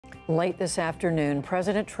Late this afternoon,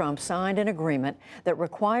 President Trump signed an agreement that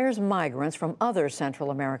requires migrants from other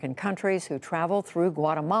Central American countries who travel through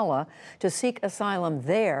Guatemala to seek asylum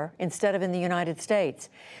there instead of in the United States.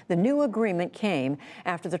 The new agreement came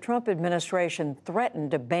after the Trump administration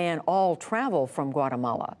threatened to ban all travel from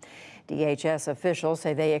Guatemala. DHS officials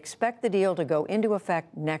say they expect the deal to go into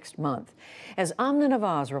effect next month. As Amna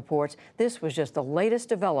Nawaz reports, this was just the latest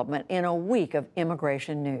development in a week of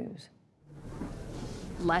immigration news.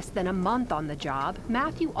 Less than a month on the job,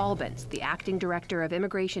 Matthew Albans, the acting director of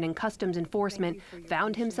Immigration and Customs Enforcement,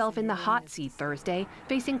 found himself in the hot seat Thursday,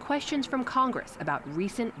 facing questions from Congress about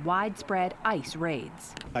recent widespread ICE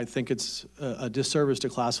raids. I think it's a disservice to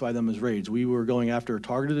classify them as raids. We were going after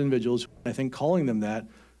targeted individuals. I think calling them that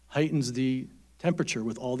heightens the temperature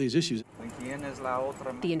with all these issues.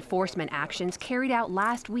 The enforcement actions carried out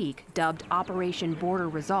last week, dubbed Operation Border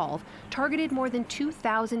Resolve, targeted more than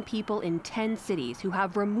 2,000 people in 10 cities who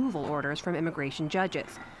have removal orders from immigration judges.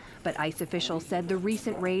 But ICE officials said the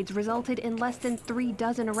recent raids resulted in less than 3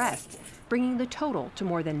 dozen arrests, bringing the total to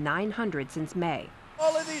more than 900 since May.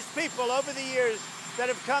 All of these people over the years that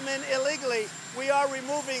have come in illegally, we are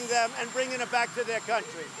removing them and bringing them back to their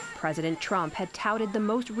country. President Trump had touted the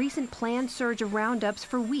most recent planned surge of roundups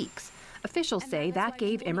for weeks. Officials say that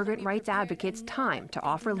gave immigrant rights advocates time to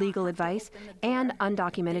offer legal advice and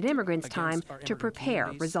undocumented immigrants time to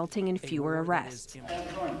prepare, resulting in fewer arrests.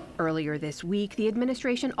 Earlier this week, the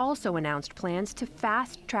administration also announced plans to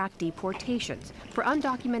fast-track deportations for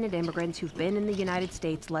undocumented immigrants who've been in the United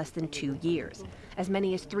States less than 2 years. As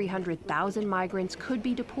many as 300,000 migrants could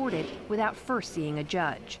be deported without first seeing a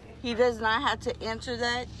judge. He does not have to answer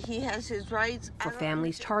that. He has his rights. For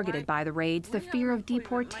families targeted by the raids, the fear of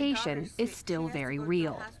deportation is still very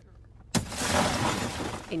real.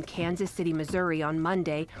 In Kansas City, Missouri on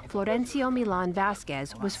Monday, Florencio Milan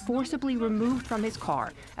Vasquez was forcibly removed from his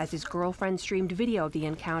car as his girlfriend streamed video of the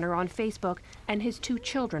encounter on Facebook and his 2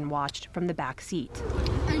 children watched from the back seat.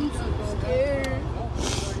 I'm so scared.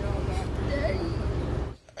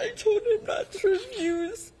 I told him not to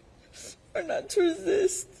refuse or not to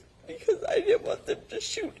resist because I didn't want them to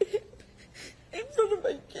shoot him in front of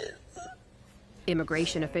my kids.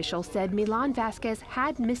 Immigration officials said Milan Vasquez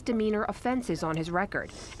had misdemeanor offenses on his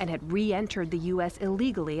record and had re-entered the U.S.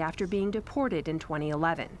 illegally after being deported in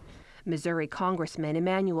 2011. Missouri Congressman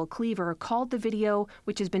Emanuel Cleaver called the video,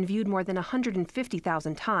 which has been viewed more than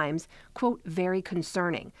 150,000 times, quote, very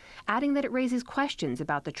concerning, adding that it raises questions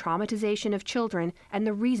about the traumatization of children and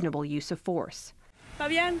the reasonable use of force.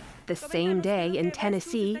 The same day in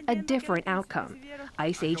Tennessee, a different outcome.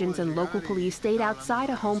 ICE agents and local police stayed outside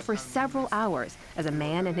a home for several hours as a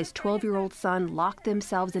man and his 12-year-old son locked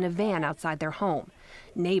themselves in a van outside their home.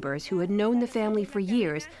 Neighbors who had known the family for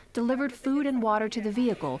years delivered food and water to the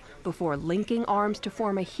vehicle before linking arms to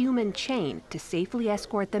form a human chain to safely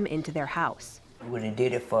escort them into their house. We would have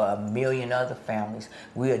did it for a million other families.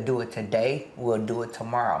 We'll do it today, we'll do it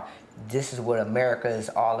tomorrow. This is what America is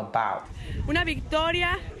all about. Una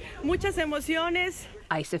victoria, muchas emociones.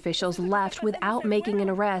 ICE officials left without making an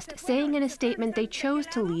arrest, saying in a statement they chose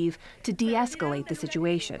to leave to de-escalate the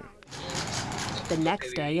situation. The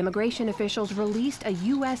next day, immigration officials released a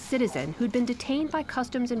U.S. citizen who'd been detained by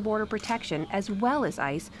Customs and Border Protection as well as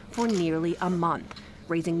ICE for nearly a month,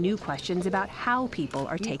 raising new questions about how people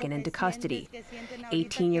are taken into custody.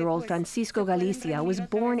 18-year-old Francisco Galicia was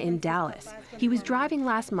born in Dallas. He was driving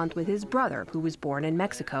last month with his brother, who was born in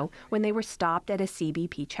Mexico, when they were stopped at a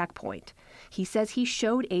CBP checkpoint. He says he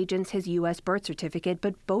showed agents his U.S. birth certificate,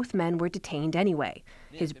 but both men were detained anyway.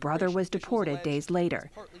 His brother was deported days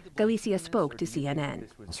later. Galicia spoke to CNN.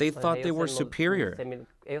 They thought they were superior.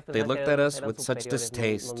 They looked at us with such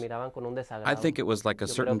distaste. I think it was like a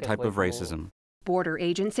certain type of racism. Border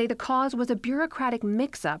agents say the cause was a bureaucratic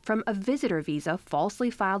mix-up from a visitor visa falsely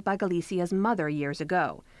filed by Galicia's mother years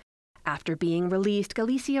ago. After being released,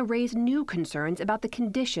 Galicia raised new concerns about the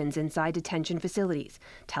conditions inside detention facilities,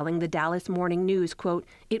 telling the Dallas Morning News, quote,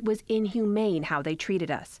 "It was inhumane how they treated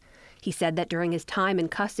us." He said that during his time in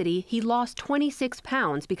custody, he lost 26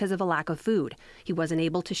 pounds because of a lack of food. He wasn't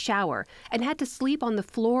able to shower and had to sleep on the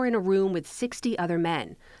floor in a room with 60 other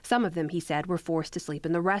men. Some of them, he said, were forced to sleep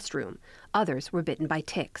in the restroom. Others were bitten by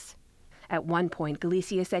ticks. At one point,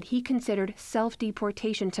 Galicia said he considered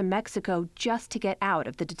self-deportation to Mexico just to get out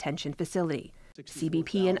of the detention facility.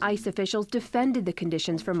 CBP and ICE officials defended the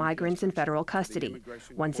conditions for migrants in federal custody.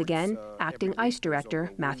 Once again, acting ICE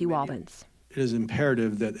Director Matthew Albans. It is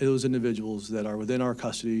imperative that those individuals that are within our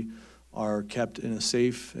custody are kept in a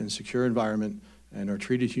safe and secure environment and are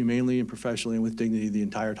treated humanely and professionally and with dignity the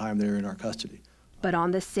entire time they're in our custody. But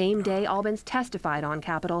on the same day Albans testified on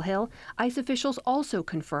Capitol Hill, ICE officials also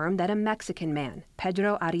confirmed that a Mexican man,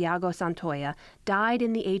 Pedro Arriago Santoya, died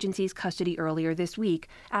in the agency's custody earlier this week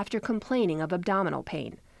after complaining of abdominal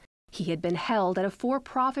pain. He had been held at a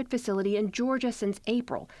for-profit facility in Georgia since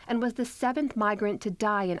April and was the 7th migrant to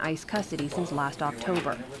die in ICE custody since last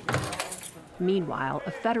October. Meanwhile,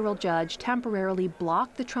 a federal judge temporarily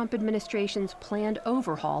blocked the Trump administration's planned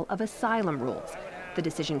overhaul of asylum rules. The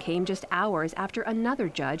decision came just hours after another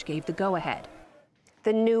judge gave the go-ahead.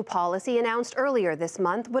 The new policy announced earlier this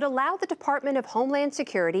month would allow the Department of Homeland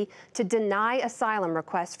Security to deny asylum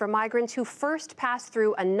requests for migrants who first pass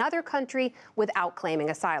through another country without claiming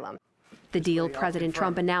asylum. The deal President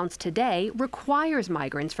Trump announced today requires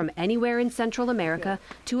migrants from anywhere in Central America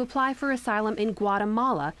to apply for asylum in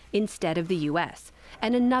Guatemala instead of the U.S.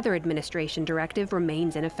 And another administration directive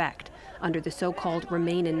remains in effect. Under the so-called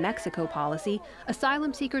Remain in Mexico policy,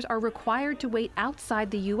 asylum seekers are required to wait outside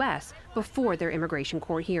the U.S. before their immigration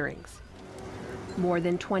court hearings. More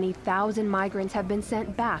than 20,000 migrants have been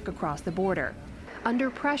sent back across the border.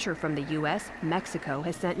 Under pressure from the U.S., Mexico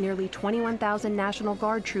has sent nearly 21,000 National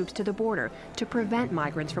Guard troops to the border to prevent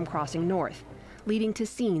migrants from crossing north, leading to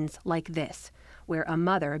scenes like this, where a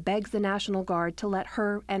mother begs the National Guard to let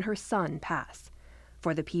her and her son pass.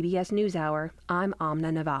 For the PBS NewsHour, I'm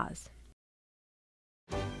Amna Nawaz.